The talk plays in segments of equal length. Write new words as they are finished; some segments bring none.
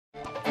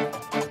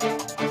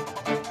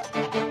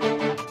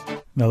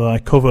Now, I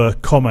cover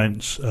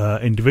comments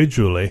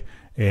individually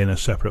in a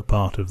separate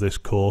part of this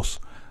course.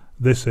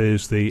 This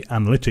is the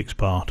analytics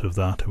part of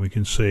that, and we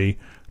can see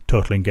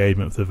total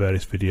engagement for the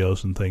various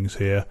videos and things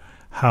here,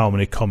 how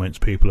many comments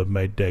people have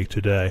made day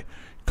to day.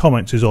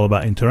 Comments is all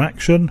about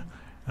interaction,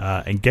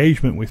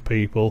 engagement with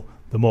people.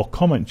 The more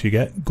comments you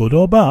get, good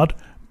or bad,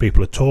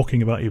 people are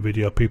talking about your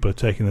video, people are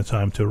taking the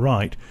time to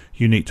write,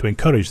 you need to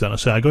encourage that. I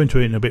say I go into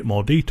it in a bit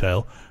more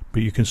detail,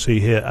 but you can see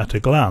here at a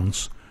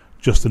glance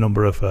just the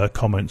number of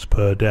comments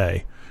per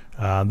day.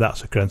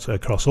 That's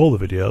across all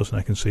the videos, and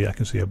I can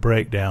see a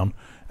breakdown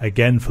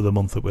again for the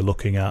month that we're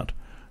looking at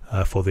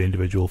for the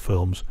individual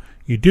films.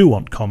 You do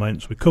want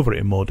comments, we cover it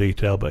in more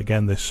detail, but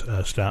again this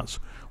stats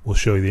will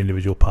show you the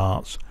individual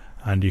parts,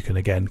 and you can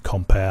again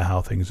compare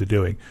how things are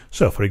doing.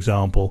 So for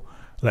example,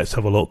 let's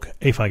have a look.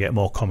 If I get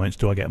more comments,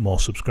 do I get more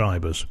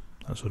subscribers?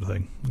 That sort of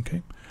thing.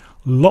 Okay,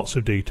 lots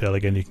of detail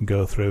again you can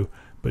go through,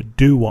 but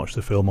do watch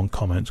the film on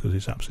comments because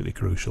it's absolutely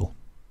crucial.